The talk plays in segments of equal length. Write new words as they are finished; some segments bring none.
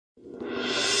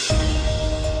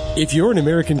If you're an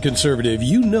American conservative,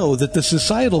 you know that the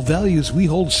societal values we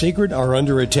hold sacred are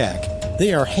under attack.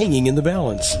 They are hanging in the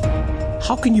balance.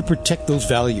 How can you protect those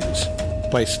values?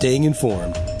 By staying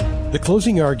informed. The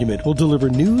Closing Argument will deliver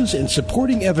news and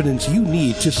supporting evidence you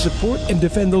need to support and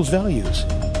defend those values.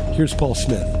 Here's Paul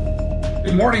Smith.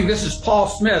 Good morning. This is Paul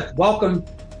Smith. Welcome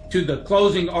to The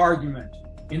Closing Argument.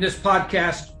 In this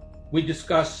podcast, we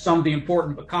discuss some of the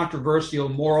important but controversial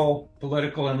moral,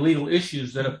 political, and legal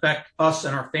issues that affect us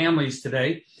and our families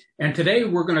today. And today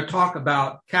we're going to talk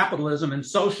about capitalism and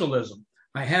socialism.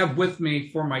 I have with me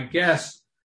for my guest,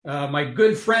 my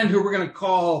good friend who we're going to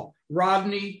call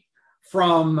Rodney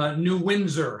from New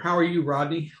Windsor. How are you,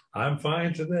 Rodney? I'm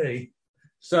fine today.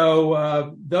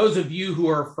 So those of you who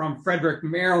are from Frederick,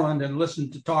 Maryland and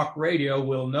listen to talk radio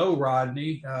will know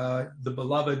Rodney, the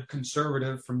beloved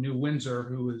conservative from New Windsor,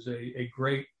 who is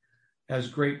has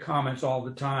great comments all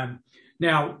the time.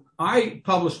 Now, I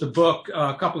published a book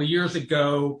a couple of years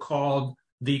ago called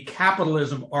The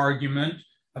Capitalism Argument.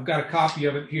 I've got a copy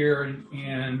of it here,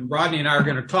 and Rodney and I are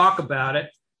going to talk about it.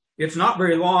 It's not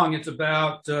very long. It's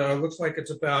about, looks like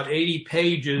it's about 80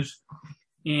 pages.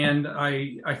 And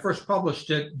I first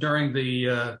published it during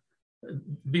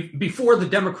before the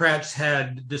Democrats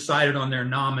had decided on their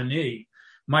nominee.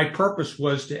 My purpose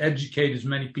was to educate as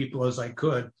many people as I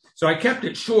could. So I kept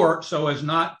it short so as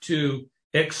not to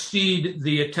exceed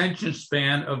the attention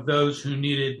span of those who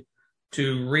needed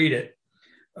to read it.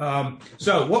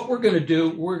 So what we're going to do,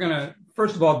 we're going to,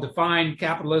 first of all, define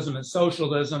capitalism and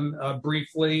socialism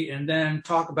briefly, and then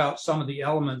talk about some of the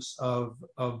elements of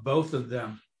both of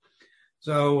them.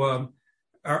 So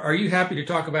are you happy to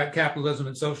talk about capitalism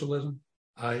and socialism?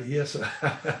 Yes,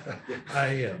 I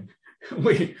am.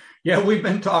 We've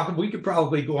been talking. We could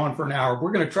probably go on for an hour.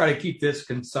 We're going to try to keep this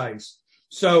concise.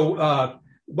 So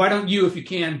why don't you, if you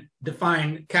can,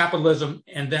 define capitalism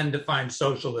and then define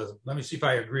socialism? Let me see if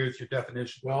I agree with your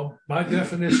definition. Well, my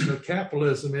definition of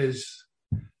capitalism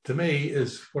to me,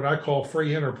 is what I call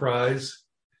free enterprise.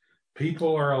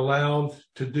 People are allowed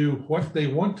to do what they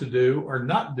want to do or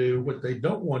not do what they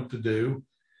don't want to do,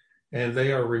 and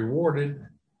they are rewarded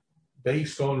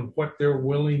based on what they're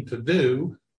willing to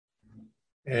do.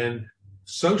 And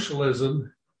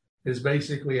socialism is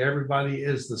basically everybody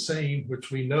is the same,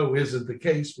 which we know isn't the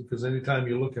case, because anytime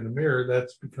you look in the mirror, that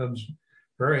becomes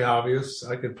very obvious.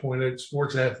 I could point at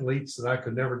sports athletes that I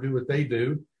could never do what they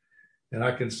do. And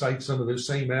I can cite some of those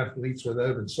same athletes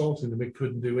without insulting them. It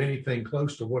couldn't do anything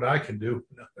close to what I can do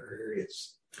in other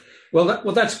areas.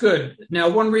 Well, that's good. Now,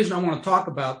 one reason I want to talk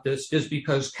about this is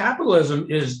because capitalism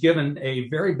is given a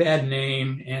very bad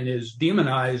name and is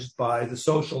demonized by the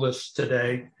socialists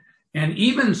today. And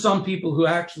even some people who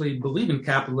actually believe in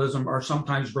capitalism are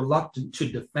sometimes reluctant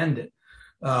to defend it.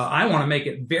 I want to make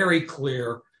it very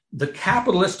clear. The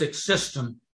capitalistic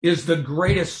system is the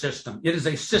greatest system. It is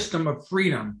a system of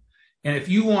freedom. And if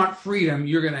you want freedom,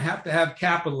 you're going to have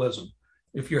capitalism.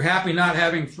 If you're happy not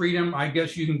having freedom, I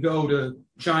guess you can go to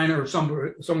China or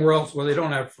somewhere else where they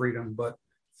don't have freedom. But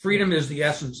freedom is the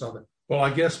essence of it. Well, I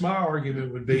guess my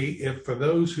argument would be, if for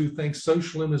those who think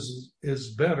socialism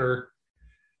is better,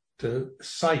 to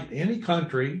cite any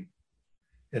country,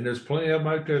 and there's plenty of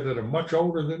them out there that are much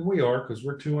older than we are, because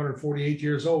we're 248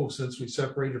 years old since we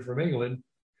separated from England,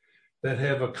 that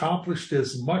have accomplished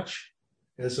as much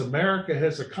as America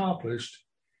has accomplished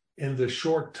in the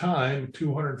short time,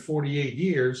 248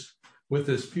 years, with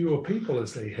as few people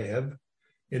as they have.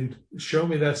 And show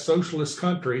me that socialist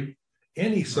country,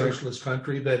 any socialist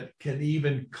country, that can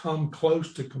even come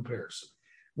close to comparison.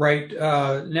 Right.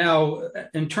 Now,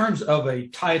 in terms of a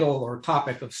title or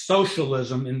topic of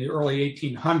socialism, in the early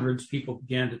 1800s, people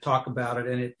began to talk about it,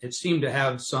 and it seemed to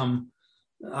have some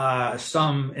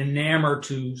enamor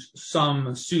to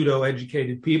some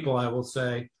pseudo-educated people, I will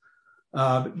say.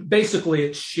 Basically,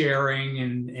 it's sharing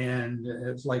and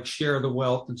it's like share the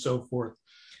wealth and so forth.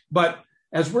 But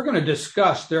as we're going to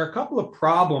discuss, there are a couple of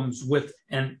problems with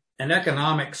an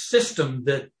economic system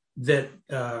that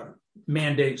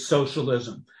mandates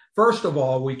socialism. First of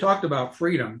all, we talked about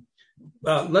freedom.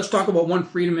 Let's talk about one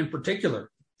freedom in particular,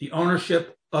 the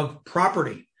ownership of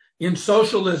property. In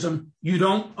socialism, you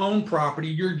don't own property.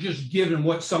 You're just given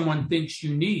what someone thinks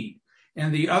you need.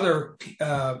 And the other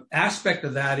aspect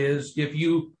of that is, if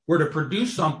you were to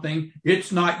produce something,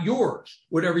 it's not yours.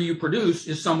 Whatever you produce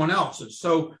is someone else's.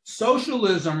 So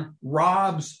socialism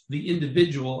robs the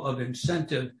individual of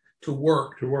incentive to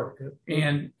work.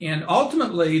 And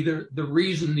ultimately, the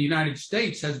reason the United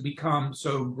States has become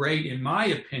so great, in my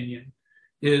opinion,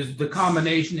 is the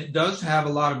combination. It does have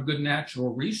a lot of good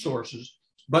natural resources,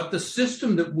 but the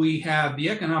system that we have, the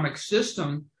economic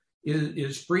system,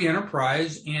 is free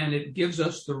enterprise, and it gives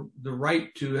us the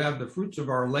right to have the fruits of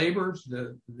our labors,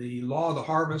 the law of the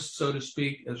harvest, so to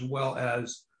speak, as well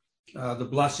as the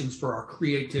blessings for our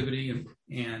creativity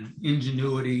and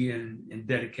ingenuity and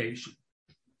dedication.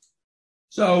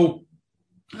 So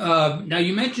now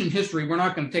you mentioned history. We're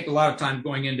not going to take a lot of time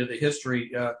going into the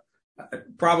history.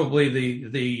 Probably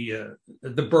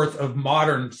the birth of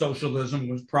modern socialism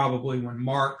was probably when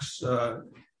Marx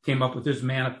came up with his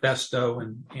manifesto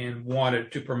and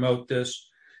wanted to promote this.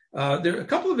 There are a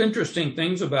couple of interesting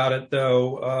things about it,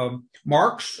 though.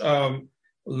 Marx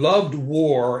loved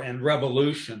war and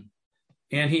revolution,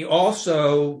 and he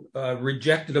also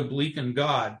rejected a belief in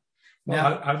God.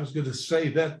 Well, I was going to say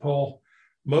that, Paul.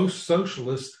 Most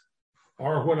socialists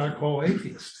are what I call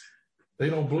atheists. They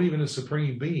don't believe in a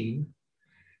supreme being.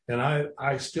 And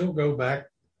I still go back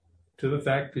to the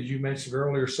fact that you mentioned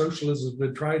earlier, socialism has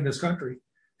been tried in this country.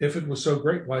 If it was so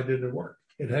great, why didn't it work?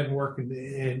 It hadn't worked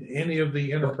in any of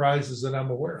the enterprises that I'm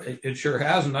aware of. It sure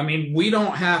hasn't. I mean, we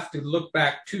don't have to look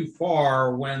back too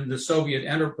far when the Soviet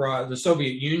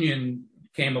Union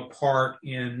came apart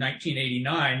in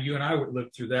 1989. You and I would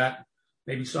live through that.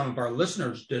 Maybe some of our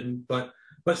listeners didn't, but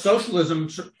socialism,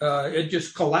 it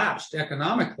just collapsed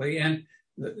economically, and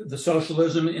the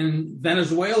socialism in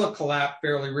Venezuela collapsed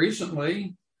fairly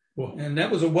recently. Well, and that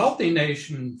was a wealthy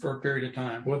nation for a period of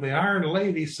time. Well, the Iron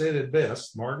Lady said it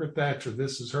best, Margaret Thatcher.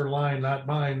 This is her line, not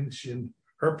mine.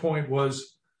 Her point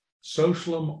was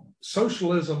socialism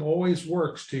always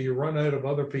works till you run out of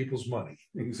other people's money.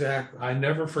 Exactly. I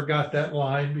never forgot that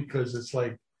line because it's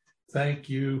like, thank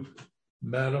you,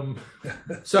 madam.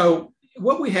 So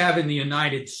what we have in the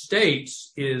United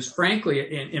States is, frankly,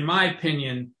 in my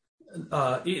opinion,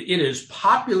 it is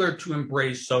popular to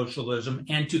embrace socialism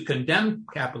and to condemn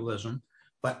capitalism,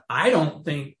 but I don't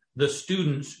think the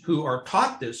students who are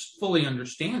taught this fully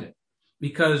understand it.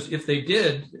 Because if they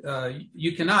did,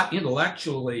 you cannot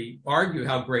intellectually argue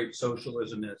how great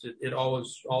socialism is. It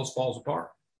always falls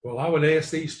apart. Well, I would ask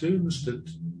these students to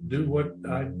do what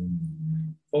I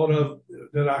thought of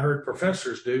that I heard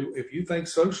professors do. If you think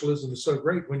socialism is so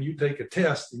great, when you take a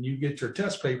test and you get your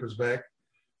test papers back,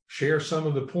 share some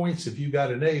of the points if you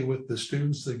got an A with the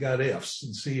students that got Fs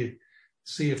and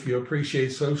see if you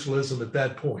appreciate socialism at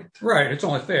that point. Right. It's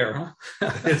only fair,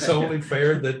 huh? It's only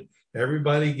fair that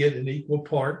everybody get an equal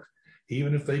part,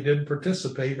 even if they didn't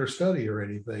participate or study or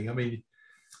anything. I mean,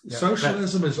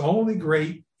 socialism is only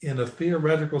great in a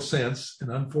theoretical sense,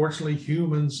 and unfortunately,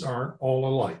 humans aren't all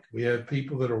alike. We have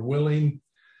people that are willing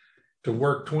to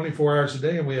work 24 hours a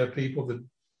day, and we have people that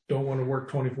don't want to work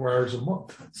 24 hours a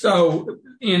month. So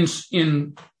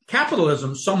in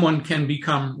capitalism, someone can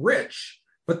become rich,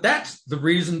 but that's the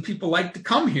reason people like to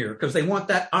come here, because they want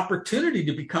that opportunity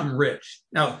to become rich.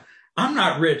 Now, I'm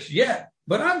not rich yet,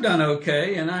 but I've done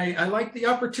okay, and I like the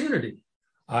opportunity.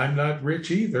 I'm not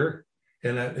rich either.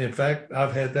 And in fact,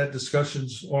 I've had that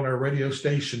discussions on our radio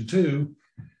station too.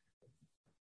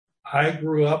 I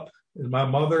grew up, and my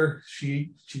mother,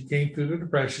 she came through the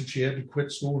Depression. She had to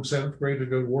quit school in 7th grade to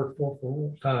go to work for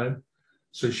full time.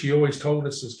 So she always told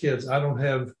us as kids, I don't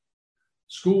have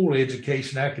school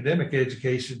education, academic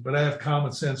education, but I have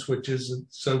common sense, which isn't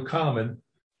so common.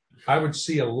 I would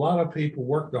see a lot of people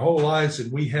work their whole lives,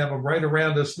 and we have them right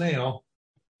around us now.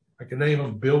 I can name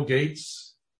them: Bill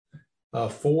Gates,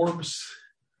 Forbes,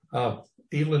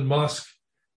 Elon Musk,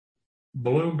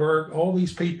 Bloomberg, all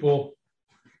these people.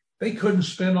 They couldn't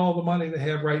spend all the money they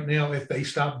have right now if they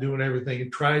stopped doing everything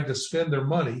and tried to spend their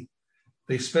money.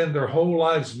 They spend their whole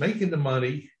lives making the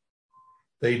money.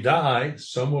 They die.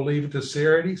 Some will leave it to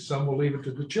charity. Some will leave it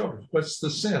to the children. What's the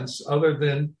sense other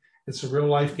than it's a real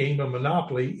life game of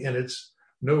Monopoly, and it's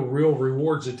no real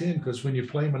rewards at the end, because when you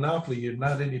play Monopoly, you're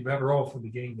not any better off when the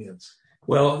game ends.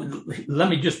 Well, let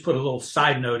me just put a little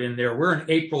side note in there. We're in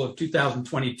April of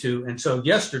 2022. And so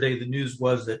yesterday, the news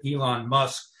was that Elon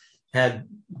Musk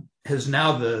has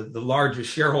now the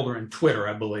largest shareholder in Twitter,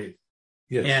 I believe.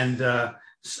 Yes. And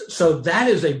so that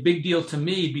is a big deal to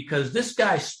me, because this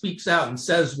guy speaks out and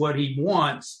says what he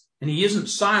wants, and he isn't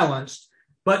silenced.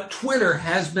 But Twitter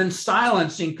has been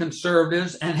silencing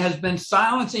conservatives and has been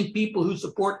silencing people who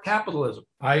support capitalism.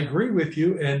 I agree with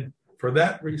you. And for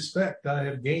that respect, I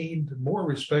have gained more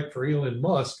respect for Elon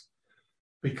Musk,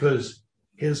 because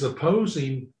his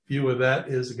opposing view of that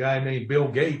is a guy named Bill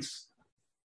Gates,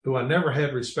 who I never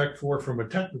had respect for from a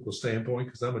technical standpoint,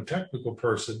 because I'm a technical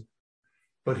person,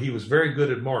 but he was very good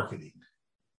at marketing.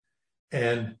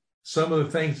 And some of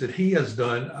the things that he has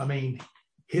done, I mean,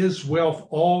 his wealth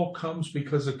all comes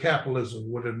because of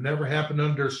capitalism. Would have never happened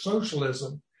under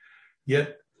socialism,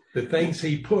 yet the things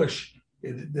he pushed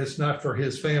It's not for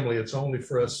his family. It's only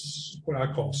for us, what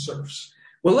I call serfs.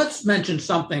 Well, let's mention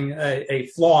something, a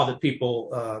flaw that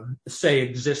people say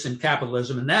exists in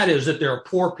capitalism, and that is that there are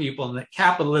poor people and that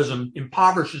capitalism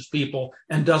impoverishes people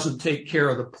and doesn't take care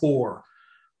of the poor.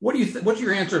 What do you what's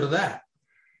your answer to that?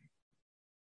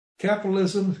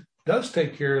 Capitalism does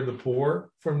take care of the poor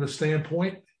from the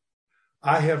standpoint,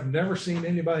 I have never seen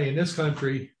anybody in this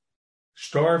country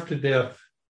starve to death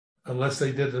unless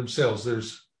they did it themselves.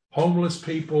 There's homeless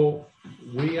people.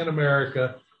 We in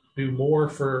America do more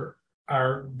for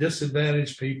our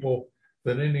disadvantaged people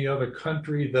than any other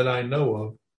country that I know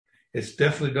of. It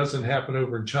definitely doesn't happen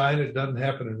over in China. It doesn't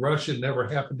happen in Russia. It never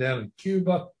happened down in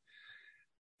Cuba.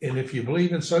 And if you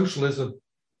believe in socialism,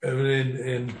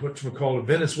 in whatchamacallit,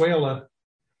 Venezuela,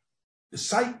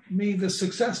 cite me the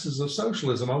successes of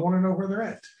socialism. I want to know where they're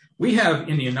at. We have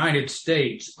in the United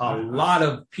States a lot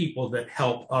of people that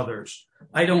help others.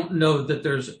 I don't know that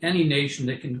there's any nation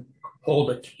that can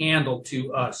hold a candle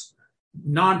to us.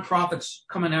 Nonprofits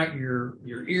coming out your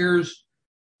ears,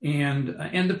 and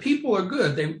the people are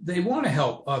good. They want to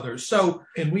help others. So,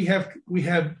 and we have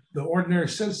the ordinary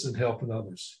citizen helping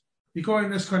others. You go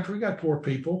in this country, we got poor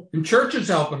people. And churches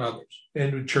helping others.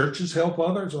 And churches help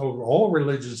others. All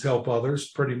religions help others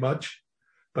pretty much.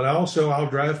 But I'll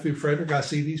drive through Frederick. I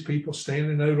see these people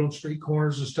standing out on street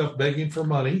corners and stuff begging for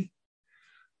money.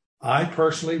 I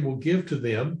personally will give to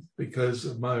them because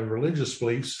of my religious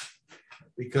beliefs,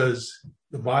 because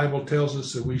the Bible tells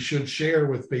us that we should share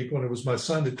with people. And it was my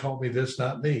son that taught me this,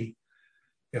 not me.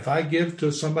 If I give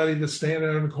to somebody that's standing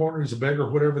out in the corner, who's a beggar,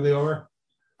 whatever they are,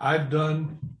 I've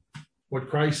done what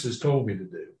Christ has told me to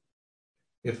do.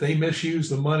 If they misuse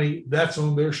the money, that's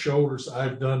on their shoulders.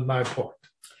 I've done my part.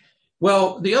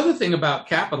 Well, the other thing about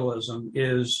capitalism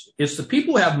is the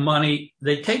people who have money,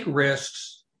 they take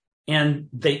risks and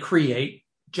they create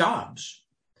jobs.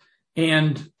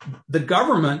 And the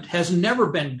government has never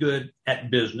been good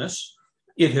at business.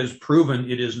 It has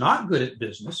proven it is not good at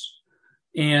business.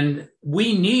 And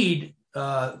we need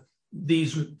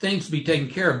these things to be taken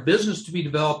care of, business to be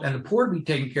developed, and the poor to be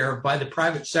taken care of by the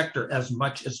private sector as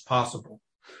much as possible.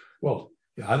 Well,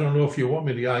 I don't know if you want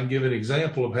me to. I can give an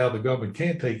example of how the government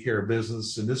can't take care of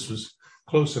business, and this was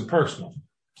close and personal.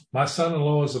 My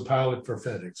son-in-law is a pilot for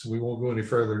FedEx. We won't go any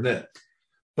further than that.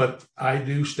 But I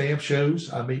do stamp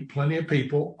shows. I meet plenty of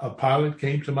people. A pilot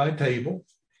came to my table.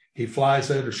 He flies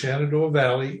out of Shenandoah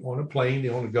Valley on a plane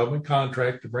on a government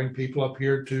contract to bring people up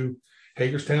here to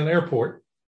Hagerstown Airport.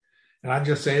 And I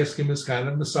just asked him, as kind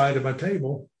of on the side of my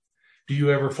table, do you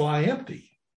ever fly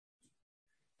empty?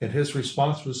 And his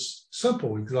response was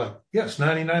simple. He was like, yes,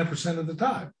 99% of the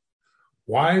time.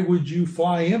 Why would you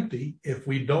fly empty? If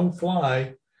we don't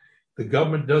fly, the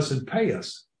government doesn't pay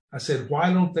us. I said,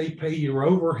 why don't they pay your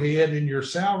overhead and your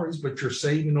salaries, but you're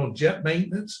saving on jet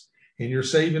maintenance and you're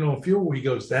saving on fuel? He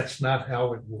goes, that's not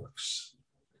how it works.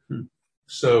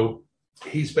 So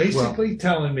he's basically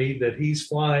telling me that he's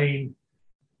flying.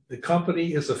 The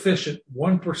company is efficient,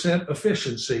 1%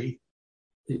 efficiency,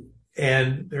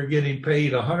 and they're getting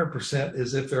paid 100%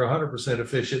 as if they're 100%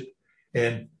 efficient.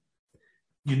 And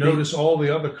you notice all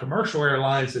the other commercial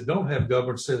airlines that don't have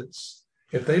government sits,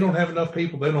 if they don't have enough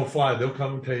people, they don't fly. They'll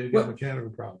come and tell you they got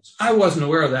mechanical problems. I wasn't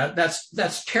aware of that.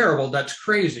 That's terrible. That's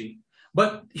crazy.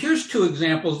 But here's two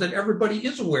examples that everybody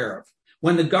is aware of.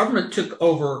 When the government took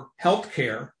over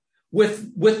healthcare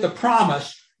with the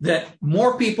promise that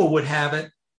more people would have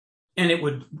it, and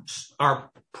our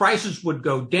prices would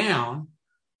go down,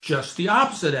 just the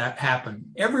opposite happened.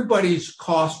 Everybody's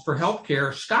cost for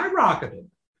healthcare skyrocketed,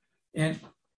 and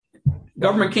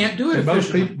government can't do it.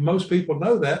 Most people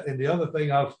know that. And the other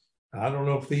thing, I don't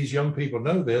know if these young people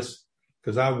know this,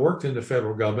 because I worked in the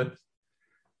federal government.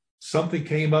 Something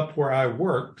came up where I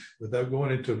worked, without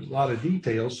going into a lot of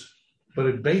details, but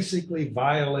it basically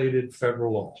violated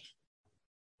federal law.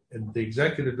 And the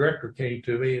executive director came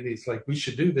to me and he's like, we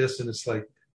should do this. And it's like,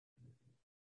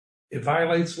 it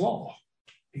violates law.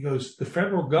 He goes, the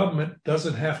federal government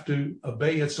doesn't have to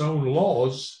obey its own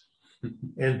laws.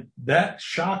 And that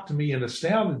shocked me and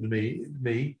astounded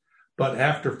me. But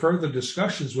after further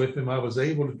discussions with him, I was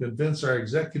able to convince our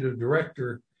executive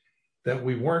director that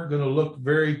we weren't going to look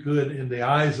very good in the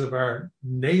eyes of our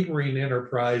neighboring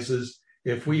enterprises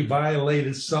if we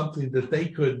violated something that they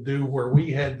could do where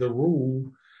we had the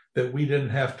rule that we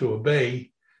didn't have to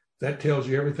obey. That tells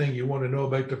you everything you want to know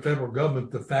about the federal government,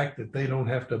 the fact that they don't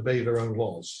have to obey their own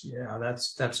laws. Yeah,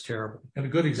 that's terrible. And a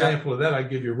good example of that I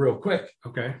give you real quick.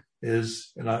 Okay.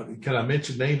 Can I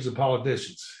mention names of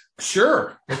politicians?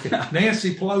 Sure. Okay.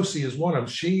 Nancy Pelosi is one of them.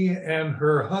 She and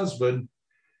her husband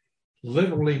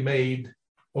literally made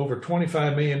over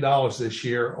 $25 million this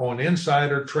year on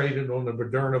insider trading on the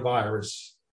Moderna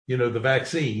virus, the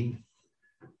vaccine.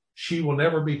 She will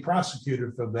never be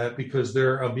prosecuted for that because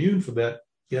they're immune for that.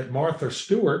 Yet Martha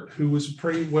Stewart, who was a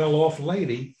pretty well-off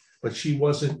lady, but she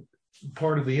wasn't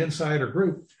part of the insider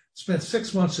group, spent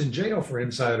 6 months in jail for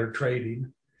insider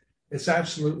trading. It's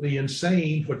absolutely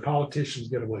insane what politicians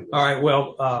get away with. All right.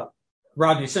 Well,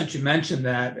 Rodney, since you mentioned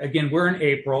that, again, we're in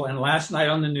April, and last night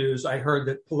on the news, I heard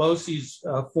that Pelosi's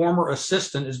former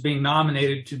assistant is being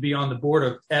nominated to be on the board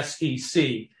of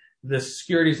SEC, the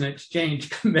Securities and Exchange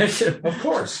Commission. Of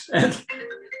course. And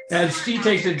she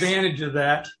takes advantage of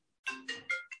that.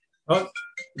 Oh,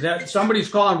 that somebody's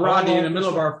calling Rodney in the middle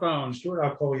of our phone. Stuart,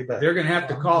 I'll call you back. They're going to have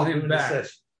to call him back.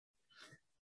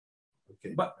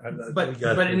 Okay. But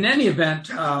in any event,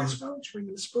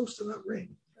 it's supposed to not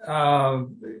ring. The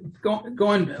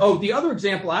other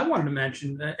example I wanted to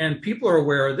mention, and people are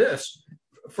aware of this,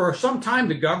 for some time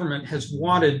the government has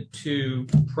wanted to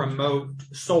promote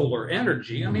solar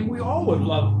energy. I mean, we all would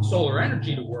love solar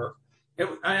energy to work.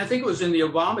 I think it was in the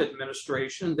Obama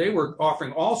administration. They were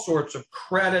offering all sorts of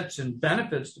credits and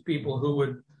benefits to people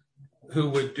who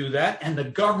would do that, and the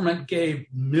government gave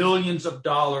millions of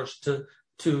dollars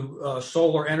to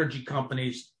solar energy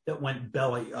companies that went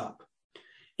belly up.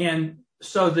 And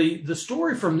so the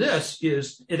story from this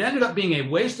is it ended up being a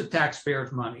waste of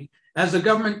taxpayers' money as the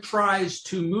government tries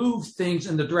to move things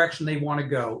in the direction they want to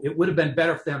go. It would have been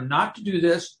better for them not to do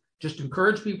this, just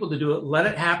encourage people to do it, let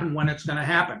it happen when it's going to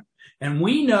happen. And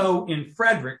we know in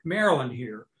Frederick, Maryland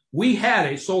here, we had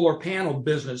a solar panel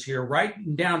business here right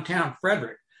in downtown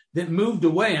Frederick that moved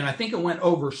away, and I think it went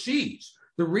overseas.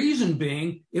 The reason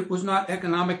being, it was not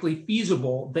economically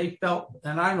feasible. They felt,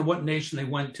 and I don't know what nation they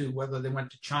went to, whether they went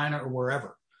to China or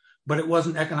wherever, but it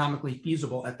wasn't economically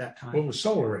feasible at that time. Well, it was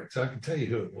SolarX. I can tell you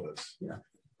who it was. Yeah.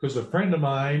 Because a friend of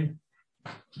mine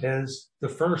has the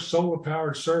first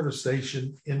solar-powered service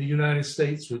station in the United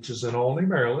States, which is in Albany,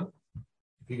 Maryland.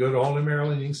 If you go to Albany,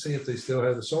 Maryland, you can see if they still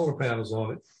have the solar panels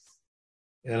on it.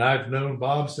 And I've known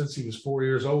Bob since he was 4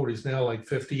 years old. He's now like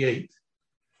 58.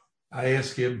 I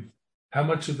asked him, how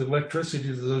much of the electricity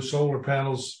do those solar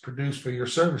panels produce for your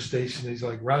service station? He's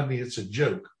like, Rodney, it's a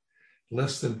joke.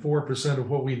 Less than 4% of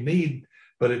what we need.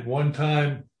 But at one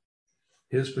time,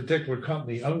 his particular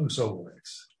company owned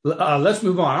SolarX. Let's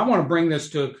move on. I want to bring this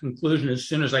to a conclusion as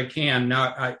soon as I can.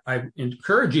 Now, I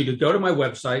encourage you to go to my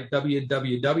website,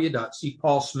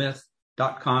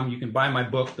 www.cpaulsmith.com. You can buy my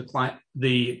book,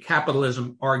 The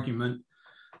Capitalism Argument.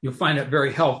 You'll find it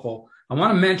very helpful. I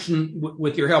want to mention,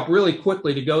 with your help, really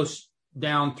quickly to go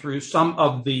down through some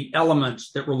of the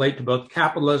elements that relate to both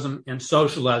capitalism and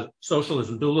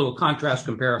socialism. Do a little contrast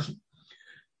comparison.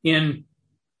 In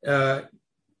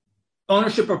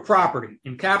ownership of property.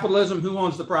 In capitalism, who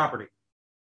owns the property?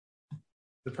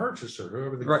 The purchaser,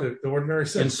 whoever the ordinary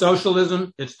citizen. In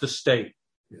socialism, it's the state.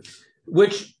 Yes.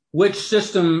 Which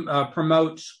system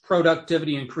promotes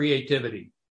productivity and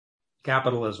creativity?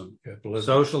 Capitalism.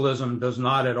 Socialism does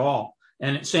not at all.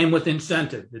 And same with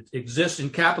incentive. It exists in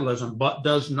capitalism, but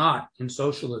does not in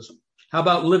socialism. How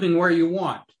about living where you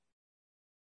want?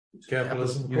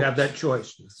 Capitalism. You have that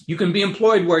choice. You can be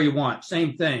employed where you want.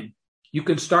 Same thing. You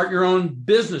can start your own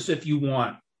business if you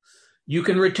want. You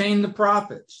can retain the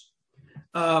profits.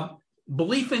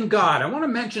 Belief in God. I want to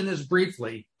mention this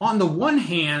briefly. On the one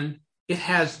hand, it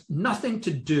has nothing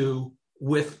to do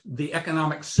with the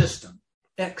economic system,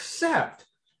 except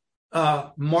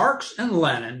Marx and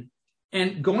Lenin,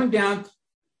 and going down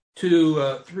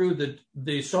to through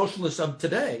the socialists of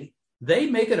today, they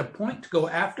make it a point to go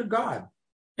after God.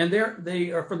 And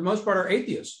they are, for the most part, are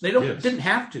atheists. They didn't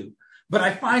have to. But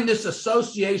I find this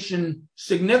association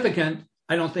significant.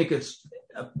 I don't think it's,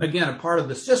 again, a part of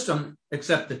the system,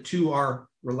 except the two are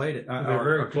related. They're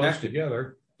very close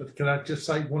together. But can I just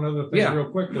cite one other thing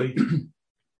real quickly?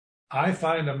 I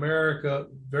find America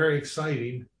very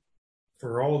exciting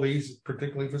for all these,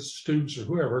 particularly for students or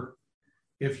whoever,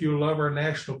 if you love our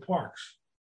national parks.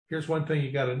 Here's one thing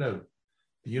you got to know.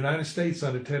 The United States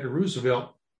under Teddy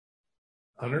Roosevelt,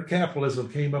 under capitalism,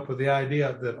 came up with the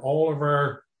idea that all of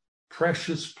our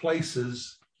precious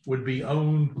places would be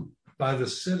owned by the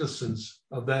citizens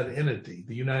of that entity,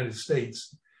 the United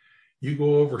States. You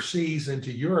go overseas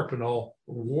into Europe and all,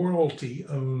 royalty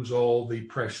owns all the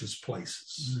precious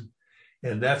places. Mm-hmm.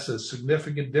 And that's a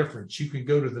significant difference. You can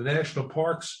go to the national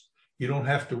parks. You don't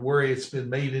have to worry it's been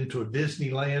made into a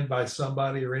Disneyland by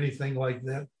somebody or anything like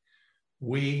that.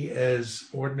 We, as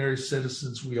ordinary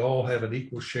citizens, we all have an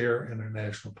equal share in our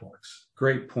national parks.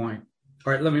 Great point.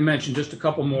 All right, let me mention just a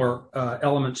couple more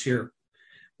elements here.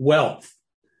 Wealth.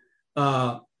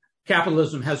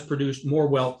 capitalism has produced more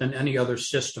wealth than any other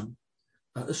system.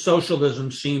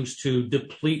 Socialism seems to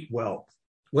deplete wealth.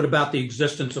 What about the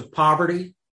existence of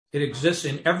poverty? It exists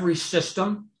in every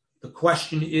system. The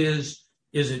question is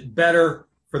it better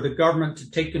for the government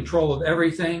to take control of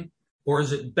everything, or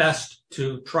is it best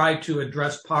to try to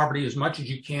address poverty as much as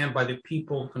you can by the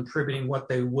people contributing what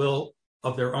they will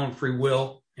of their own free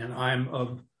will? And I'm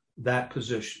of that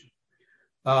position.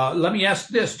 Let me ask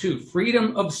this too,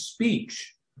 freedom of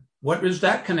speech. What is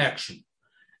that connection?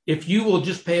 If you will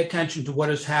just pay attention to what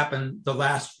has happened the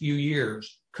last few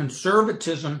years,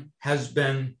 conservatism has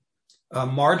been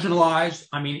marginalized.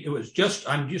 I mean,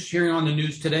 I'm just hearing on the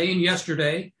news today and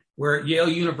yesterday where at Yale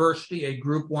University, a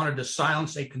group wanted to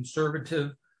silence a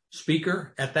conservative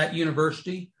speaker at that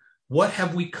university. What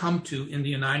have we come to in the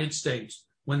United States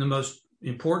when the most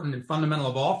important and fundamental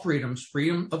of all freedoms,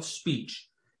 freedom of speech,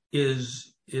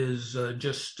 is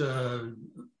just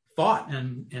fought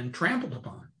and trampled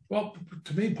upon? Well,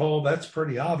 to me, Paul, that's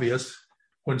pretty obvious.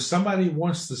 When somebody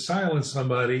wants to silence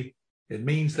somebody, it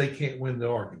means they can't win the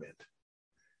argument.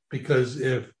 Because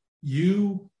if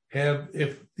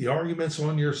the argument's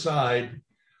on your side,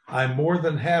 I'm more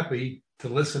than happy to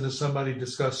listen to somebody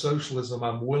discuss socialism.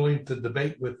 I'm willing to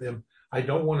debate with them. I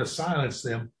don't want to silence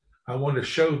them. I want to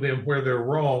show them where they're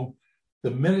wrong.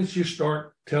 The minute you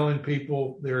start telling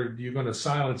people you're going to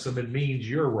silence them, it means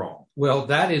you're wrong. Well,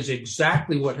 that is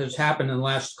exactly what has happened in the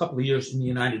last couple of years in the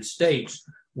United States,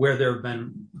 where there have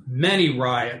been many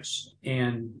riots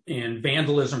and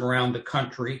vandalism around the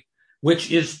country,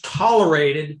 which is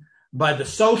tolerated by the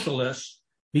socialists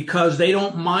because they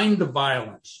don't mind the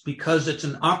violence, because it's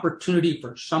an opportunity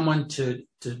for someone to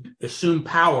assume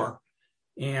power.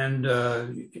 And,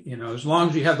 as long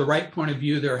as you have the right point of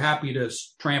view, they're happy to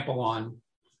trample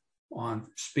on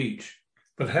speech.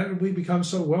 But how did we become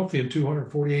so wealthy in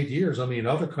 248 years? I mean,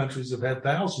 other countries have had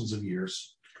thousands of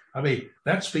years. I mean,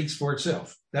 that speaks for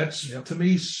itself. To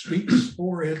me, speaks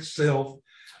for itself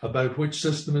about which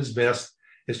system is best.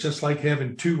 It's just like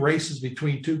having two races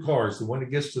between two cars. The one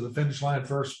that gets to the finish line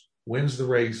first wins the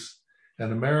race.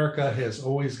 And America has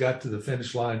always got to the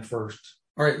finish line first.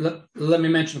 All right, let me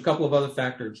mention a couple of other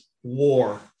factors.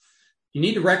 War. You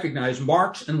need to recognize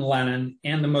Marx and Lenin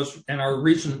and our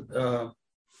recent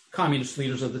communist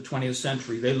leaders of the 20th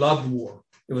century. They loved war.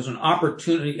 It was an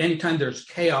opportunity. Anytime there's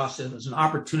chaos, it was an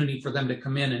opportunity for them to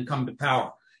come in and come to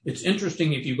power. It's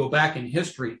interesting, if you go back in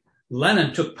history,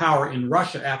 Lenin took power in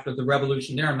Russia after the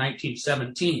revolution there in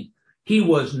 1917. He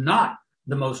was not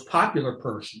the most popular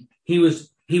person. He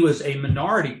was a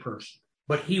minority person,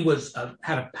 but he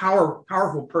had a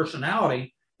powerful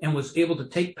personality and was able to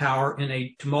take power in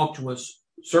a tumultuous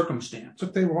circumstance.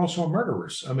 But they were also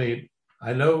murderers. I mean,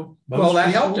 I know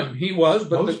helped him. He was,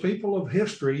 but most people of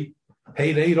history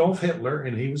hate Adolf Hitler,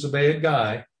 and he was a bad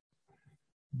guy.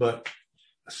 But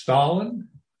Stalin,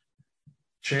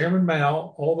 Chairman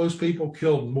Mao, all those people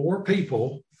killed more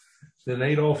people than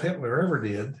Adolf Hitler ever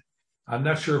did. I'm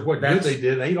not sure what good they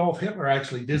did. Adolf Hitler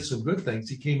actually did some good things.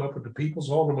 He came up with the People's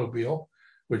Automobile,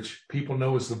 which people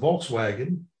know as the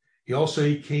Volkswagen.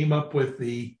 He came up with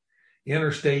the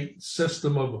interstate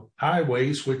system of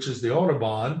highways, which is the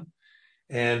Autobahn.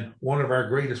 And one of our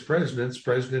greatest presidents,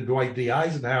 President Dwight D.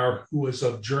 Eisenhower, who was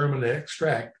of German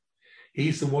extract,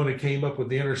 he's the one that came up with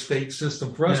the interstate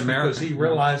system for us because he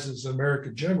realizes, as an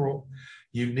American general,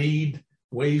 you need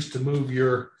ways to move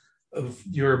your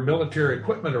military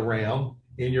equipment around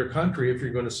in your country if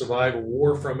you're going to survive a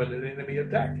war from an enemy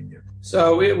attacking you.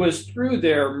 So it was through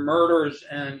their murders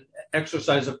and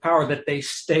exercise of power that they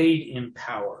stayed in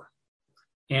power.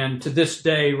 And to this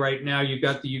day, right now, you've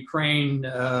got the Ukraine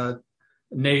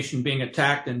nation being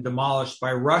attacked and demolished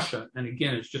by Russia. And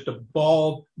again, it's just a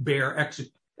bald, bare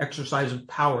exercise of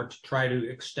power to try to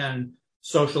extend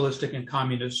socialistic and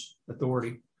communist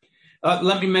authority.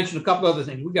 Let me mention a couple other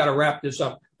things. We've got to wrap this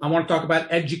up. I want to talk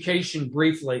about education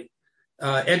briefly.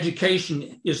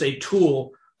 Education is a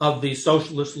tool of the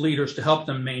socialist leaders to help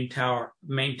them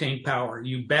maintain power.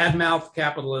 You badmouth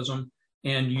capitalism,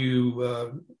 and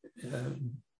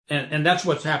and that's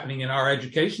what's happening in our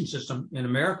education system in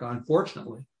America,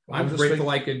 unfortunately. I'm grateful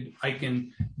I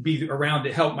can be around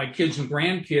to help my kids and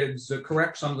grandkids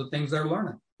correct some of the things they're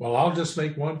learning. Well, I'll just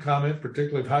make one comment,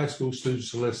 particularly if high school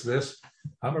students listen to this.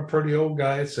 I'm a pretty old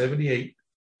guy at 78.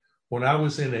 When I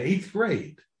was in 8th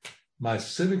grade, my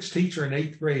civics teacher in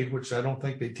 8th grade, which I don't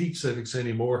think they teach civics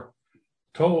anymore,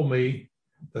 told me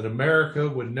that America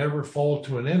would never fall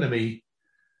to an enemy,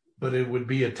 but it would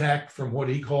be attacked from what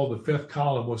he called the fifth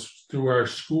column, was through our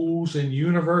schools and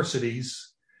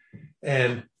universities.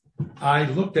 And I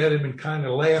looked at him and kind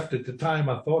of laughed at the time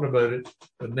I thought about it.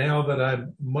 But now that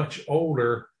I'm much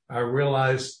older, I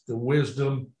realized the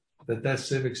wisdom that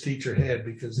civics teacher had,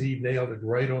 because he nailed it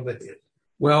right on the head.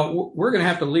 Well, we're going to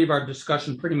have to leave our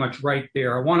discussion pretty much right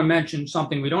there. I want to mention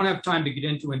something we don't have time to get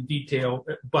into in detail,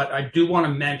 but I do want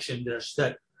to mention this,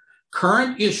 that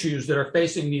current issues that are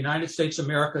facing the United States of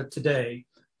America today,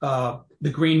 the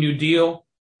Green New Deal,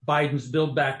 Biden's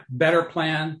Build Back Better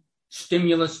plan,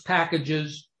 stimulus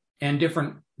packages, and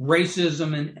different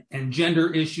racism and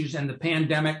gender issues and the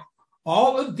pandemic,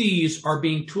 all of these are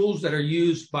being tools that are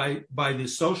used by the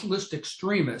socialist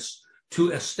extremists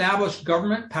to establish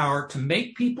government power to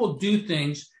make people do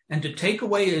things and to take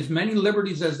away as many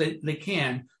liberties as they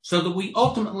can, so that we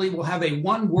ultimately will have a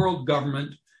one world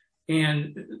government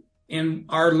and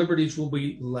our liberties will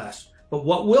be less. But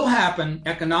what will happen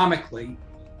economically,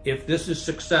 if this is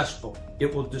successful,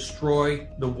 it will destroy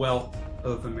the wealth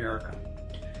of America.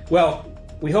 Well,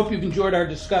 we hope you've enjoyed our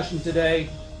discussion today.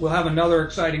 We'll have another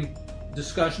exciting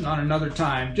discussion on another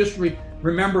time. Just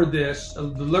remember this, the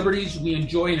liberties we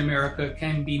enjoy in America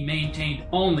can be maintained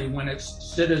only when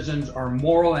its citizens are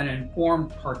moral and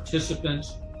informed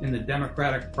participants in the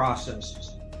democratic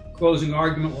processes. Closing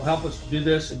argument will help us to do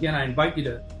this. Again, I invite you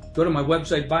to go to my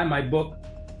website, buy my book,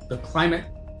 The Climate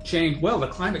Change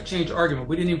Argument.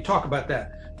 We didn't even talk about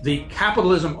that. The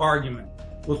Capitalism Argument.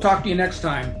 We'll talk to you next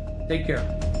time. Take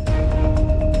care.